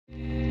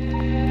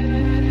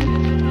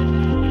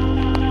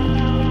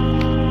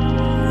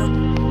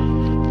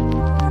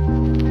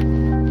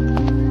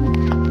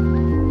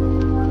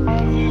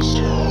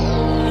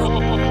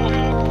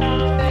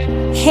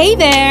Hey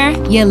there,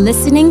 you're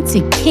listening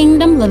to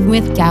Kingdom Living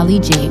with Gally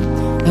J,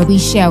 where we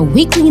share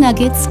weekly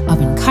nuggets of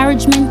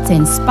encouragement to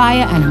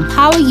inspire and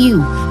empower you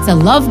to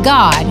love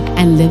God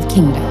and live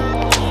kingdom.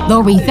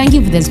 Lord, we thank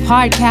you for this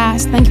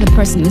podcast. Thank you for the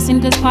person listening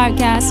to this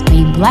podcast.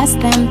 May you bless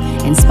them,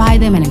 inspire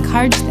them, and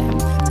encourage them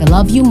to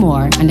love you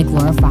more and to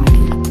glorify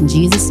you. In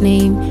Jesus'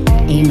 name,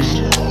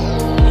 amen.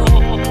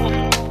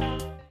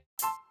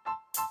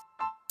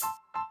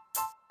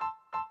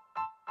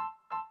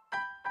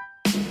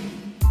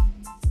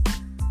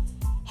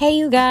 Hey,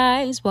 you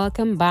guys,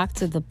 welcome back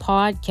to the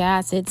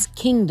podcast. It's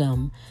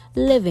Kingdom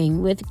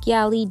Living with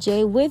Gally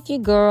J, with your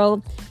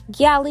girl,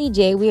 Gally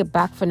J. We are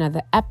back for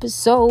another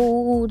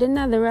episode,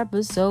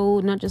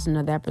 not just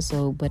another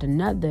episode, but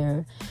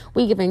another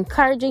week of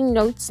encouraging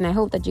notes. And I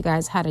hope that you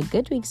guys had a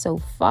good week so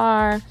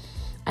far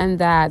and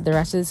that the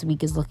rest of this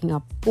week is looking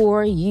up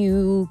for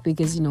you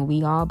because,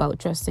 we all about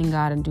trusting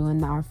God and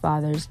doing our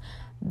Father's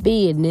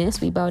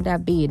business. We about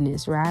that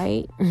business,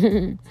 right?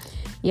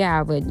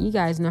 Yeah, but you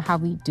guys know how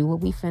we do it.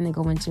 We finna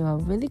go into a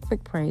really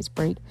quick praise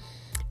break.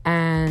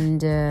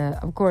 And,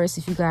 of course,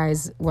 if you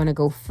guys want to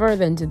go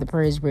further into the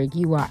praise break,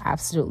 you are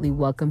absolutely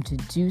welcome to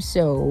do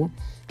so.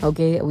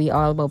 Okay, we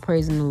all about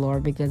praising the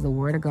Lord because the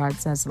Word of God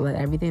says, let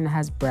everything that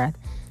has breath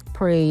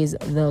praise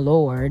the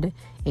Lord.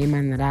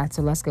 Amen to that.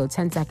 So let's go.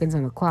 10 seconds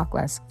on the clock.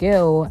 Let's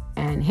go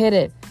and hit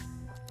it.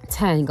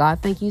 10. God,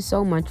 thank you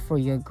so much for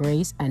your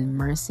grace and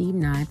mercy.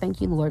 9.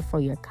 Thank you, Lord, for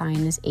your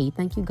kindness. 8.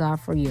 Thank you,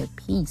 God, for your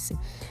peace.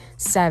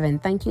 7.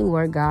 Thank you,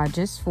 Lord God,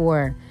 just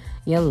for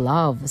your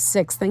love.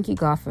 6. Thank you,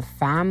 God, for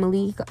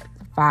family.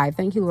 5.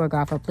 Thank you, Lord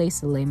God, for a place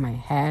to lay my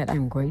head.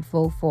 I'm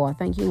grateful. 4.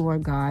 Thank you,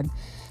 Lord God,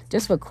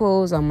 just for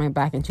clothes on my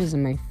back and shoes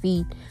on my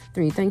feet.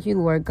 3. Thank you,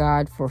 Lord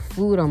God, for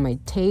food on my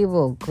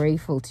table.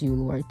 Grateful to you,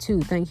 Lord.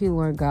 2. Thank you,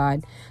 Lord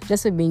God,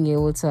 just for being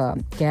able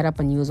to get up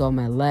and use all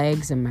my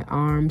legs and my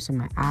arms and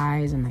my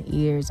eyes and my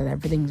ears, that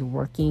everything's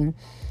working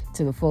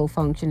to the full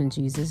function in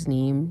Jesus'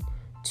 name.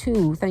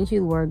 2. Thank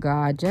you, Lord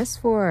God, just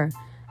for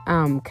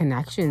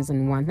connections.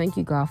 And 1, thank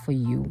you, God, for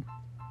you.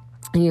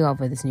 Thank you, God,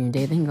 for this new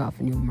day. Thank you, God,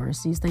 for new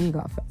mercies. Thank you,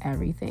 God, for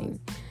everything.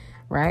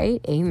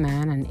 Right?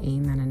 Amen and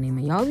amen and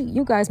amen.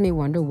 You guys may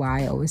wonder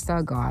why I always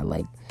tell God,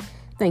 like,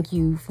 thank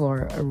you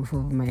for a roof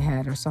over my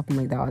head or something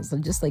like that. It's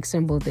just like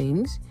simple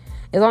things.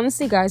 It's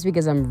honestly, guys,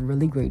 because I'm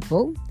really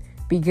grateful.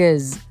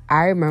 Because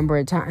I remember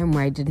a time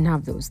where I didn't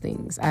have those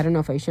things. I don't know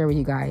if I share with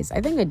you guys.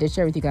 I think I did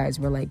share with you guys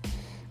where, like,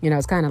 I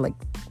was kind of like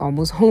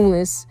almost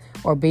homeless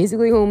or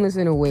basically homeless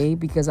in a way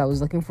because I was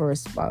looking for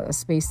a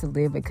space to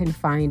live. I couldn't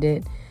find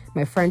it.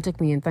 My friend took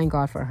me and thank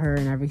God for her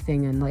and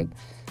everything. And like,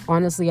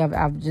 honestly,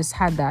 I've just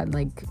had that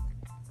like,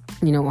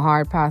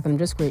 hard path. I'm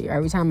just great.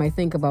 Every time I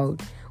think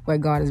about where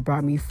God has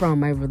brought me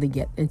from, I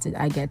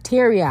get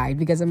teary eyed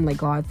because I'm like,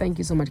 God, thank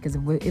you so much. Because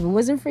if it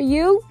wasn't for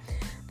you,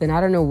 then I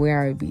don't know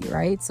where I'd be,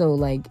 right? So,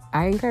 like,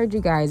 I encourage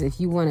you guys, if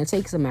you want to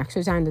take some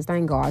extra time to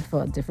thank God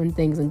for different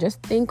things and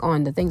just think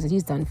on the things that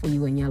He's done for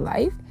you in your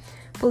life,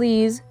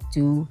 please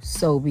do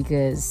so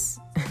because,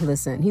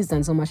 listen, He's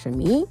done so much for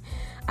me.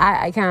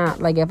 I can't,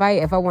 like, if I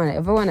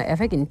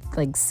can,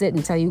 like, sit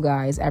and tell you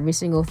guys every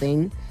single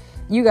thing,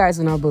 you guys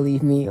will not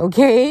believe me,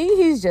 okay?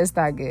 He's just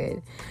that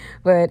good.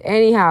 But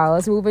anyhow,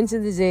 let's move into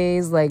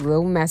today's, like,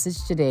 little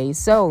message today.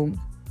 So,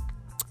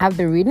 I've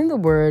been reading the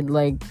Word,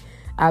 like,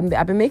 I've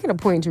been making a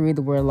point to read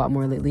the Word a lot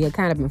more lately. I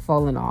kind of been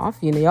falling off.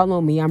 Y'all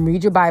know me. I'm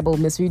read your Bible,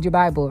 read your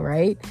Bible,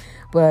 right?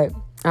 But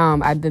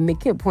I've been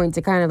making a point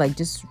to kind of like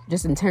just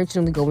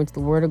intentionally go into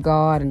the Word of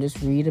God and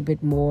just read a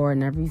bit more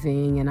and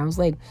everything. And I was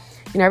like,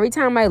 every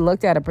time I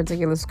looked at a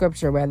particular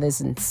scripture, whether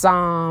it's in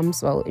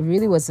Psalms, well, it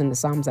really was in the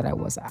Psalms that I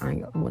was.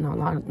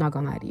 Not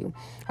gonna lie to you.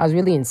 I was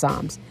really in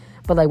Psalms.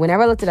 But like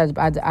whenever I looked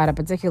at a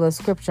particular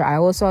scripture, I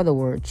always saw the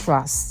word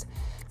trust.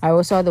 I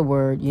always saw the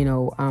word,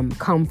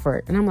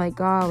 comfort. And I'm like,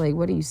 God, like,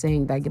 what are you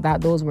saying? Like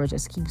that, those words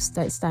just keep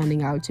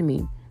standing out to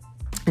me.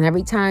 And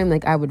every time,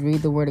 like, I would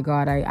read the Word of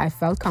God, I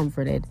felt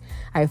comforted.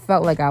 I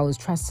felt like I was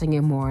trusting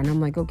Him more. And I'm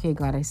like, okay,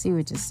 God, I see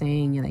what you're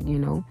saying. You're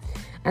like,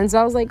 And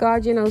so I was like,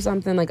 God,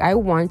 something? Like, I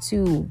want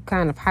to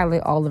kind of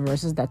highlight all the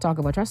verses that talk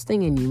about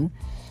trusting in you.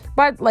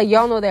 But, like,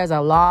 y'all know there's a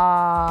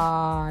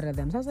lot of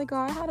them. So I was like,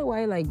 God, how do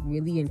I, like,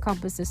 really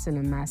encompass this in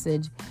a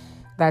message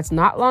that's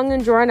not long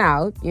and drawn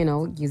out,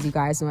 because you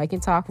guys know I can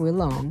talk real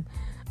long,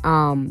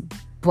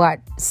 but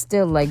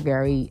still like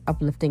very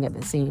uplifting at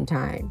the same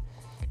time.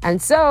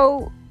 And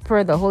so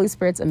per the Holy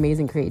Spirit's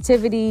amazing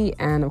creativity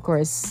and of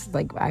course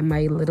like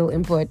my little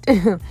input,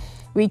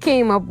 we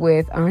came up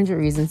with 100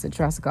 reasons to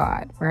trust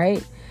God,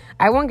 right?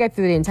 I won't get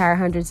through the entire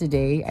 100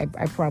 today.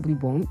 I probably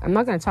won't. I'm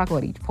not going to talk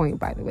about each point,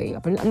 by the way.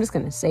 I'm just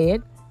going to say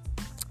it.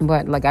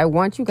 But like I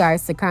want you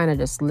guys to kind of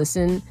just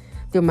listen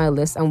through my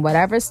list and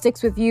whatever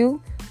sticks with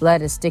you,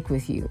 let it stick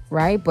with you,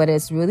 right? But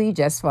it's really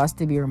just for us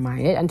to be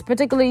reminded, and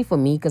particularly for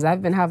me, because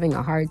I've been having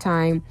a hard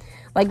time,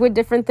 like with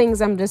different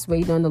things I'm just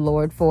waiting on the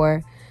Lord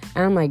for.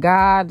 And I'm like,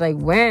 God, like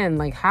when,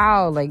 like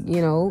how, like,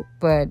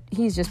 but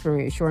He's just been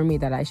reassuring me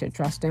that I should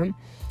trust Him.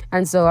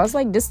 And so I was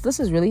like, this list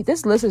is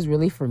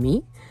really for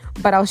me,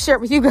 but I'll share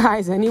it with you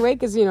guys anyway,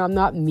 because, I'm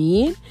not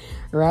mean,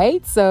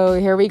 right? So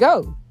here we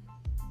go.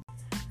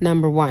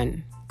 Number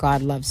 1,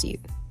 God loves you.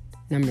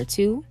 Number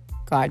 2,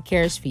 God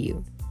cares for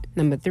you.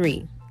 Number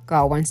 3,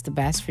 God wants the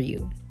best for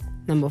you.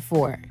 Number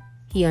 4,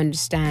 He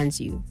understands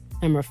you.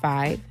 Number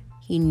 5,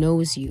 He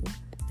knows you.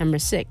 Number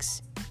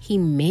 6, He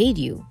made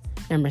you.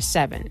 Number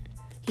 7,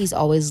 He's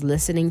always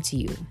listening to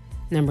you.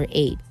 Number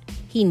 8,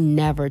 He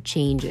never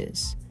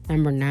changes.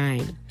 Number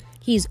 9,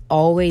 He's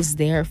always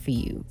there for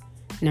you.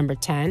 Number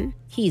 10,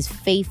 He's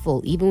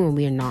faithful even when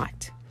we are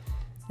not.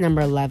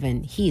 Number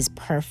 11, He's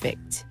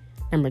perfect.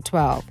 Number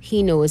 12,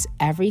 He knows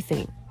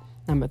everything.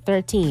 Number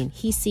 13,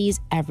 He sees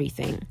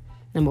everything.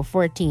 Number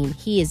 14,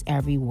 He is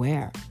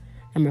everywhere.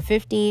 Number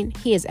 15,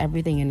 He has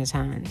everything in His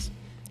hands.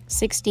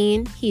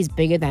 16, He's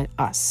bigger than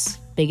us,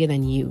 bigger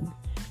than you.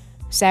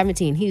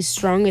 17, He's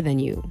stronger than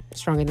you,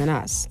 stronger than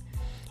us.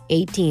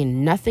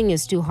 18, nothing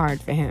is too hard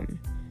for Him.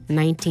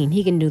 19,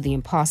 He can do the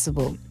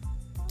impossible.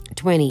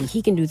 20,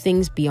 He can do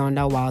things beyond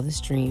our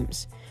wildest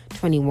dreams.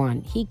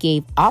 21, He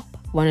gave up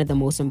one of the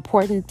most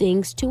important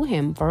things to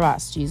Him for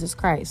us, Jesus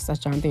Christ. That's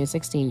John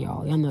 3:16,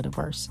 y'all. Y'all know the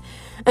verse.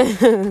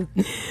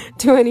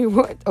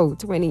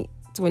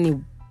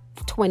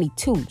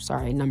 22,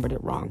 sorry, I numbered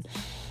it wrong.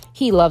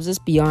 He loves us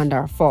beyond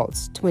our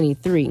faults.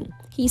 23,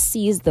 He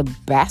sees the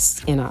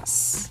best in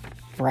us,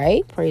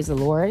 right? Praise the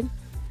Lord.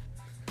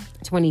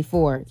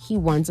 24, He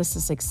wants us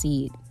to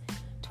succeed.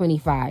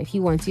 25, He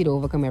wants you to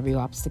overcome every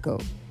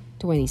obstacle.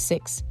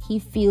 26, He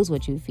feels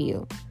what you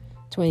feel.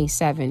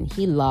 27,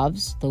 He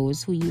loves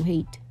those who you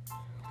hate.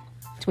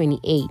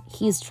 28,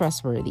 He's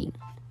trustworthy.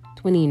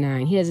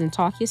 29, He doesn't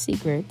talk your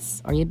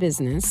secrets or your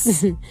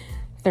business.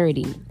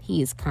 30,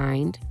 He is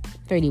kind.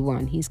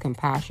 31, He's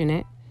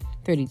compassionate.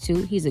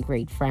 32, He's a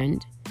great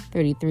friend.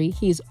 33,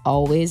 He's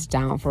always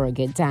down for a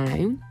good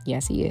time.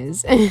 Yes, He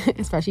is.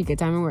 Especially good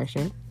time in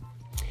worship.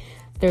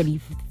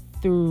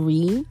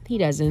 33, He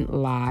doesn't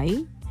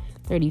lie.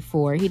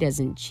 34, He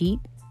doesn't cheat.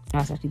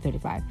 That's actually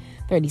 35.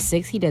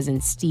 36, He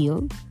doesn't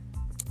steal.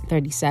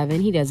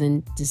 37, He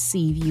doesn't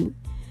deceive you.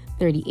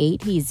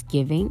 38, He's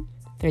giving.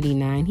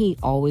 39, He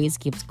always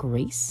gives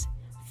grace.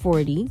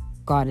 40,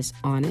 God is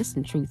honest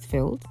and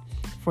truth-filled.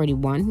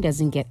 41, He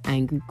doesn't get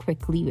angry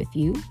quickly with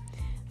you.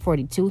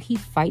 42, He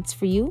fights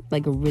for you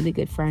like a really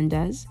good friend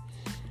does.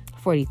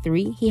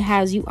 43, He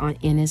has you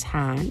in His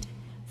hand.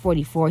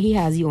 44, He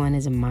has you on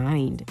His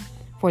mind.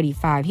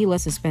 45, He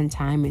loves to spend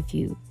time with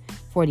you.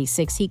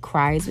 46, He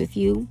cries with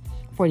you.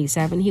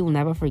 47, He will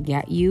never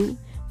forget you.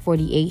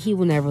 48, He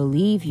will never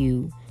leave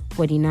you.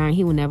 49,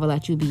 He will never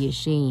let you be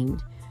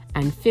ashamed.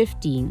 And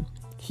 50,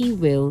 He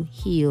will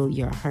heal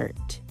your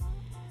hurt.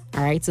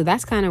 All right, so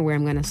that's kind of where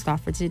I'm going to stop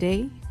for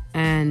today.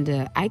 And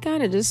I'm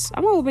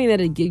hoping that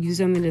it gives you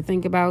something to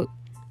think about.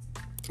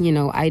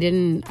 I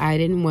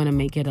didn't want to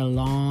make it a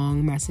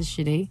long message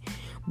today,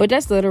 but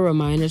just little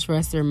reminders for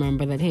us to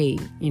remember that, hey,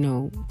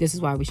 this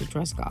is why we should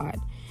trust God.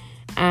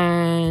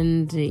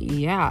 And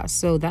yeah,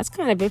 so that's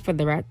kind of it for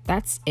the rest.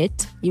 That's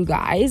it, you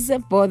guys,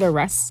 for the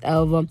rest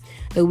of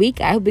the week.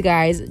 I hope you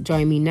guys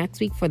join me next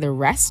week for the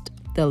rest,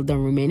 the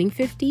remaining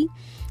 50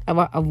 of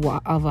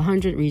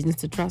 100 reasons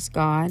to trust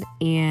God.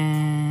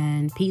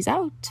 And peace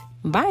out.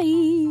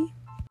 Bye.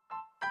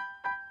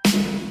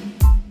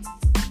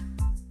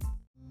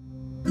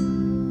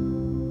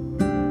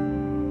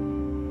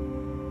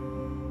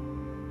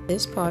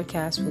 This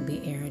podcast will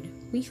be aired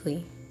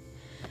weekly.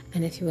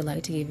 And if you would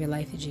like to give your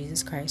life to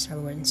Jesus Christ, our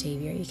Lord and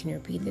Savior, you can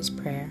repeat this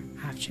prayer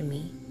after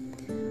me.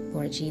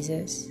 Lord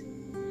Jesus,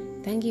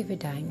 thank you for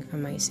dying for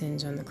my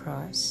sins on the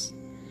cross.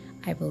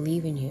 I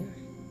believe in you,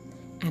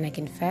 and I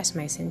confess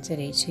my sin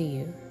today to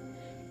you,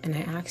 and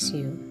I ask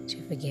you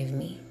to forgive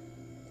me.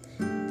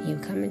 You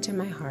come into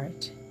my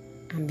heart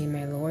and be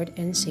my Lord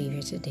and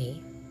Savior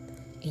today.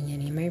 In your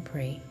name I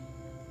pray.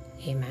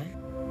 Amen.